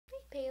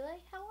Pele,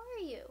 how are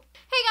you?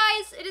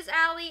 Hey guys, it is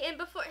Allie, and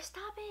before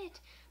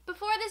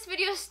this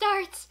video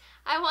starts,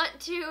 I want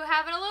to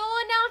have a little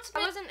announcement.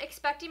 I wasn't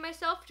expecting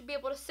myself to be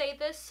able to say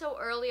this so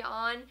early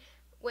on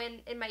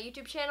in my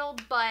YouTube channel,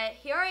 but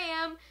here I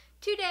am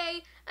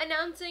today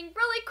announcing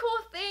really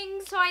cool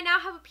things. So I now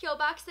have a P.O.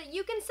 box that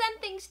you can send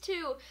things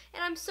to,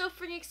 and I'm so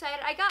freaking excited.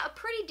 I got a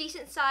pretty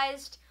decent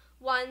sized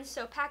one,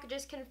 so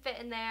packages can fit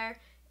in there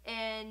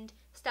and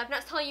stuff.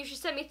 Not telling you should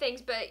send me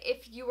things, but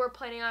if you were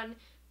planning on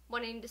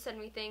wanting to send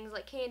me things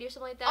like candy or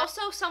something like that.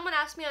 Also, someone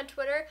asked me on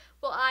Twitter,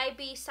 will I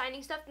be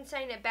signing stuff and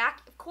sending it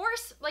back? Of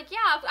course, like, yeah,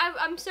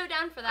 I'm so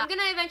down for that. I'm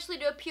gonna eventually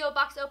do a P.O.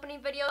 box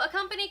opening video. A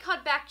company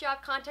called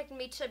Backjob contacted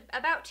me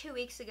about 2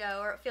 weeks ago,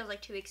 or it feels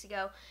like 2 weeks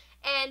ago,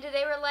 and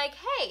they were like,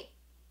 hey,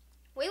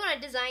 we want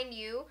to design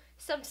you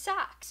some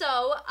socks.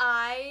 So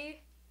I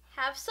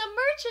have some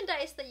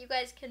merchandise that you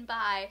guys can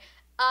buy.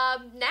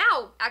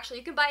 Now, actually,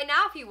 you can buy it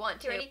now if you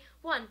want to. Ready?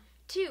 1,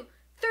 2,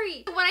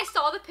 3. When I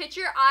saw the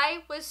picture,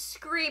 I was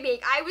screaming.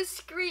 I was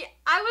just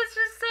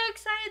so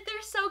excited.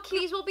 They're so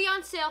cute. These will be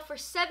on sale for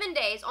 7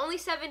 days, only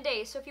 7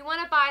 days. So if you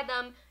want to buy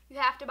them, you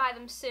have to buy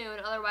them soon.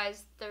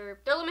 Otherwise, they're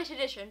limited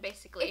edition,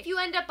 basically. If you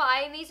end up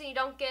buying these and you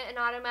don't get an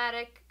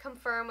automatic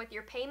confirm with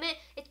your payment,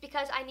 it's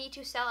because I need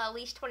to sell at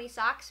least 20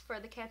 socks for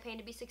the campaign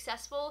to be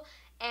successful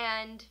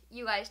and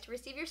you guys to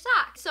receive your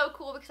socks. So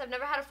cool because I've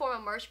never had a form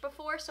of merch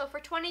before. So for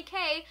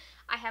 20K,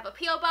 I have a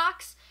P.O.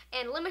 box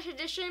and limited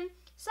edition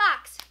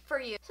socks for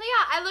you. So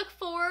yeah, I look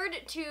forward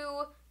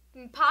to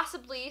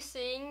possibly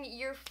seeing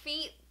your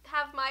feet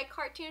have my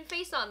cartoon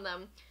face on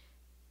them.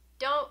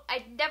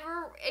 I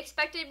never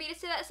expected me to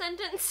say that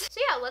sentence. So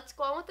yeah, let's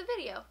go on with the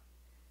video.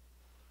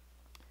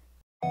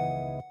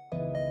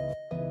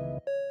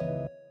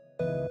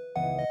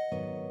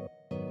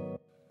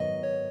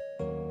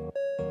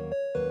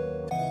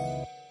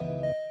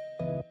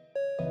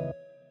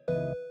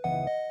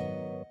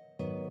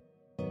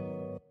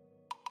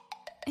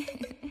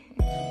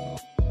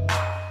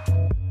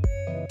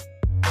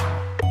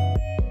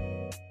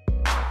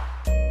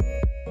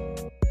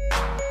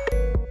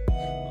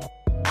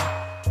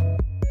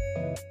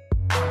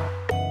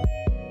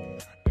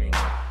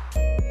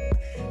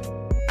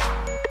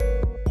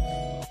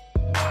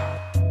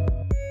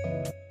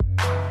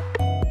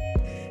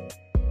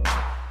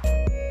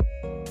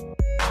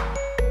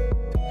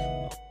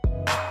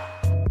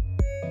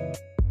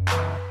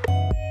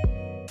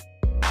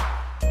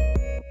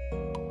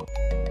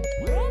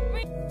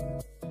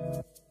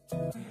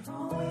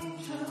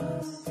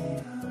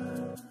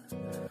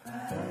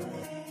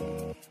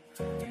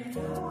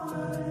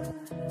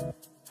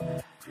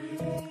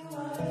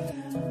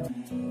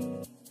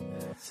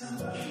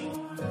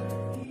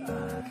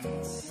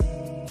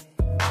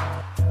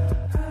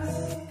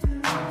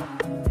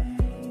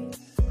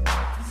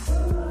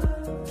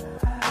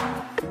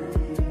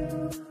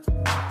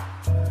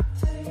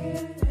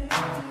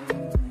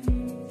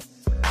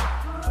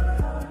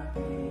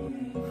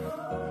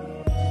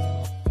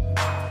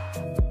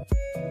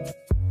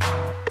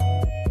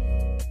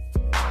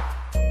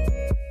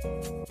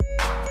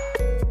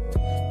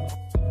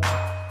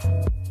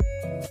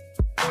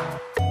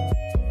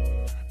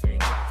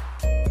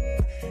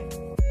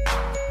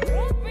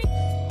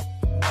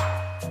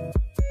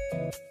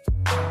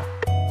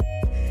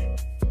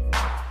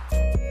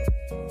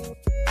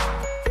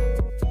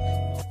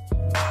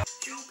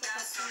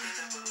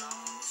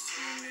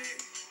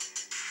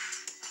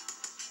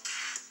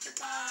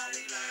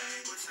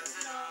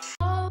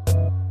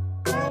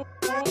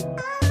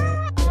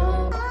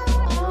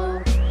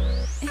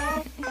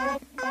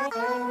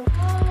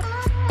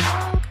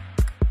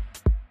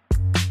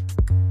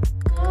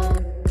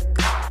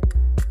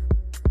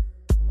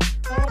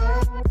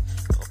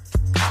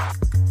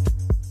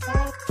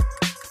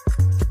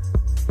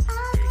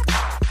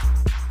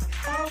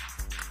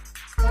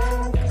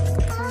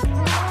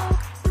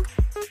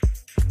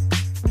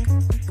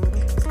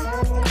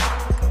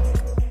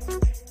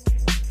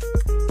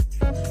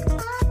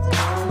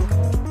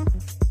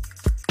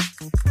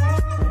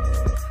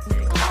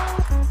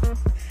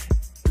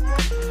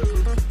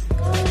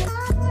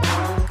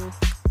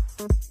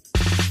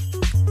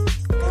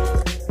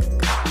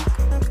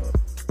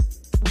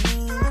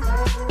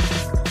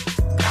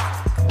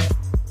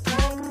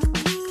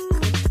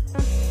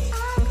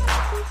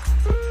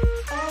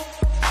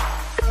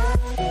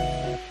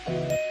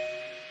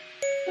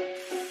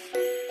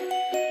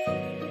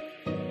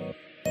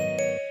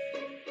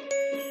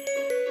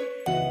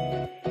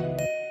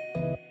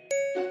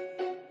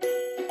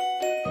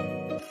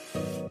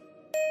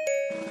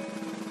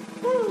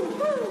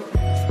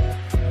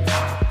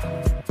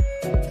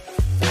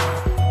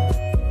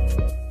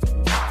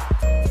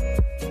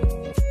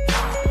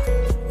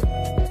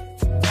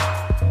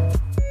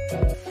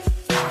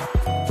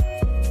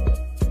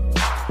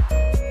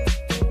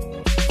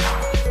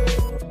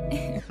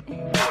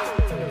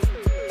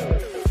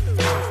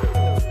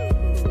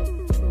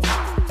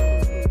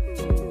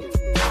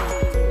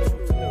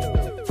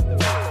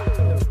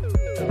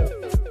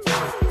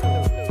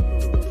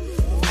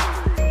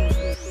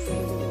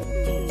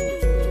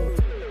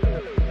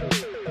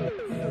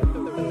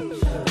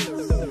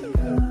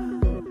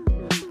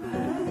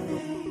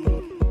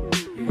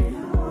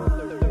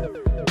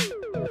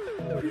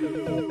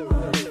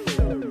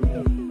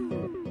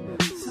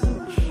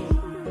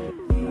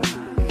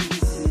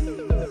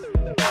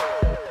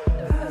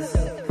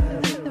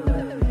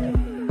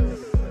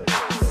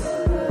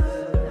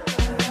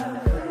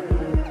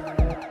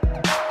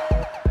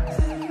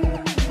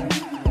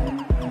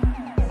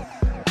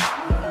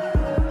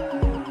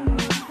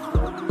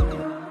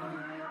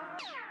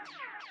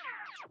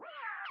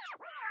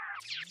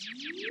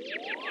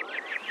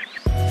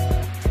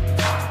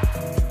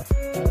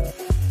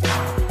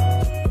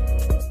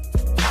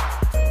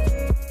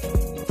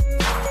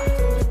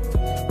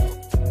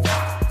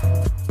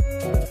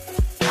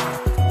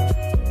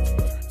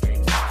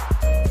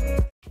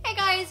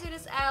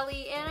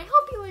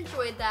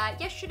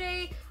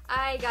 yesterday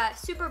I got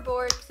super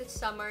bored because it's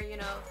summer, you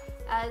know,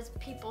 as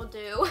people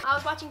do. I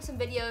was watching some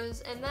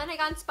videos and then I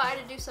got inspired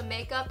to do some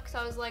makeup because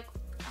I was like,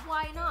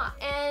 why not?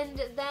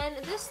 And then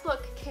this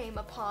look came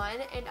upon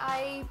and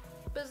I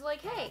was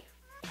like, hey,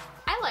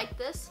 I like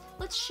this.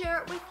 Let's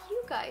share it with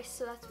you guys.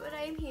 So that's what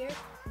I am here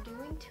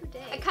doing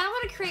today. I kind of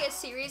want to create a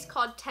series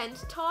called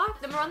Tent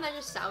Talk. Number one, that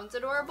just sounds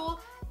adorable.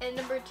 And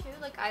number two,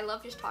 like, I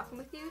love just talking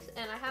with you,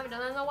 and I haven't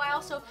done that in a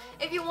while. So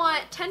if you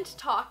want Tent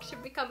Talk to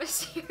become a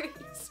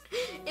series,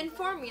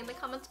 inform me in the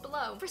comments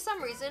below. For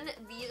some reason,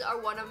 these are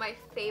one of my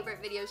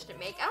favorite videos to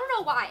make. I don't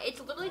know why. It's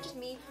literally just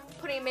me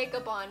putting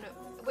makeup on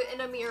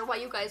in a mirror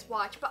while you guys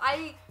watch, but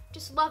I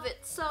just love it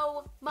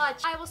so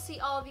much. I will see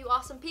all of you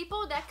awesome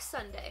people next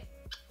Sunday.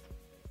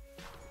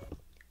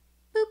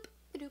 Boop,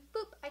 ba-doop,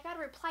 boop. I gotta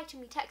reply to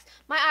me text.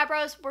 My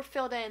eyebrows were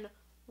filled in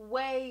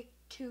way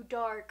too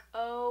dark.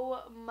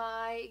 Oh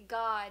my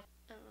god.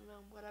 I don't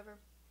know, whatever.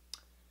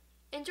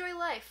 Enjoy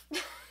life.